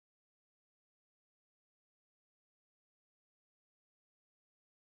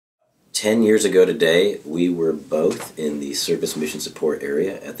10 years ago today, we were both in the Service Mission Support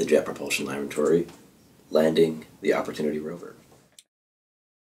area at the Jet Propulsion Laboratory, landing the Opportunity rover.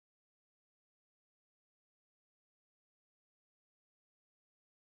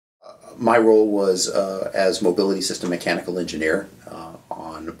 My role was as mobility system mechanical engineer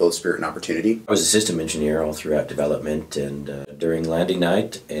on both Spirit and Opportunity. I was a system engineer all throughout development, and during landing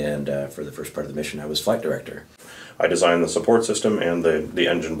night and for the first part of the mission, I was flight director. I designed the support system and the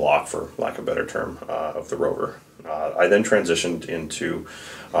engine block, for lack of a better term, of the rover. I then transitioned into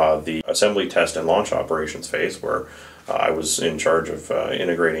the assembly, test, and launch operations phase, where I was in charge of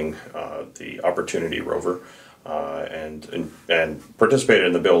integrating the Opportunity rover and participated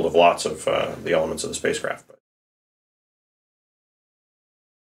in the build of lots of the elements of the spacecraft.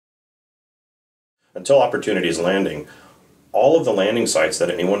 Until Opportunity's landing, all of the landing sites that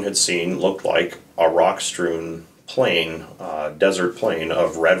anyone had seen looked like a rock-strewn plain, desert plain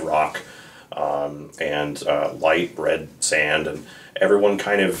of red rock and light red sand, and everyone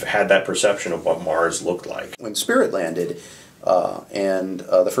kind of had that perception of what Mars looked like. When Spirit landed and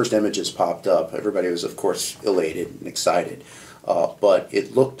the first images popped up, everybody was, of course, elated and excited, but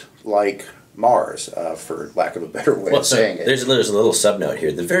it looked like Mars, for lack of a better way of saying it. There's a little subnote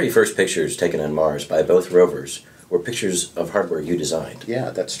here. The very first pictures taken on Mars by both rovers were pictures of hardware you designed. Yeah,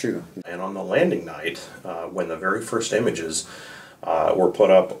 that's true. And on the landing night, when the very first images were put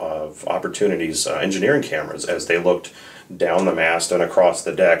up of Opportunity's engineering cameras as they looked down the mast and across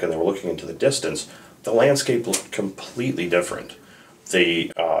the deck and they were looking into the distance, the landscape looked completely different.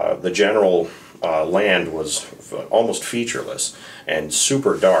 The general land was almost featureless and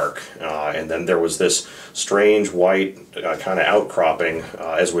super dark, and then there was this strange white kind of outcropping,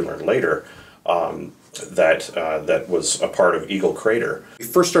 as we learned later, that was a part of Eagle Crater. We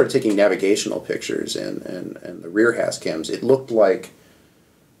first started taking navigational pictures and the rear HAZ cams. It looked like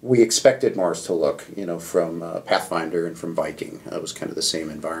we expected Mars to look, you know, from Pathfinder and from Viking. It was kind of the same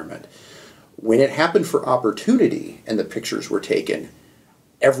environment. When it happened for Opportunity and the pictures were taken,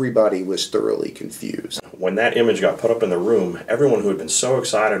 everybody was thoroughly confused. When that image got put up in the room, everyone who had been so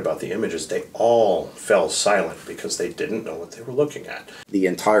excited about the images, they all fell silent because they didn't know what they were looking at. The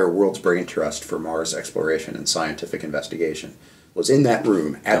entire world's brain trust for Mars exploration and scientific investigation was in that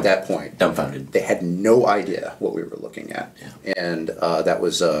room at that point. Dumbfounded. They had no idea what we were looking at. Yeah. And that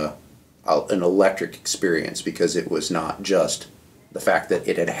was an electric experience, because it was not just the fact that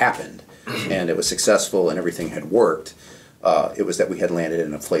it had happened and it was successful and everything had worked. It was that we had landed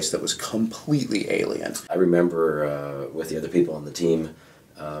in a place that was completely alien. I remember with the other people on the team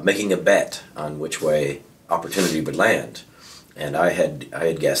making a bet on which way Opportunity would land, and I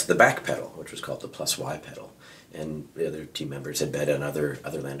had guessed the back pedal, which was called the +Y pedal, and the other team members had bet on other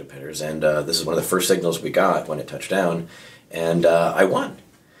landing patterns, and this is one of the first signals we got when it touched down, and I won,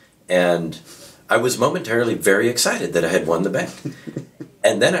 and I was momentarily very excited that I had won the bet.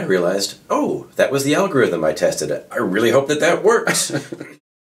 And then I realized, oh, that was the algorithm I tested. I really hope that works.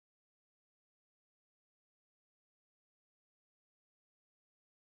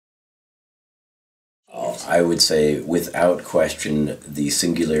 I would say, without question, the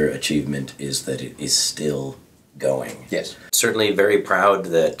singular achievement is that it is still going. Yes. Certainly very proud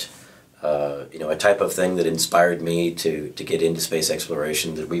that, a type of thing that inspired me to get into space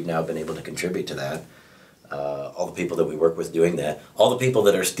exploration, that we've now been able to contribute to that. All the people that we work with doing that, all the people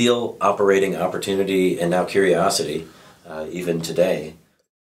that are still operating Opportunity and now Curiosity, even today.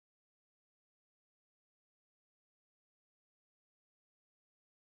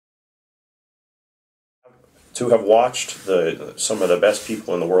 To have watched some of the best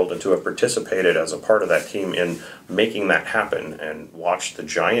people in the world and to have participated as a part of that team in making that happen, and watched the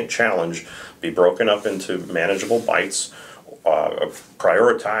giant challenge be broken up into manageable bites,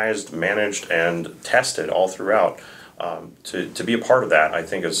 prioritized, managed, and tested all throughout. To be a part of that, I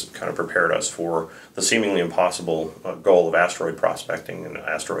think, has kind of prepared us for the seemingly impossible goal of asteroid prospecting and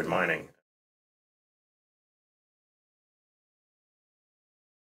asteroid mining.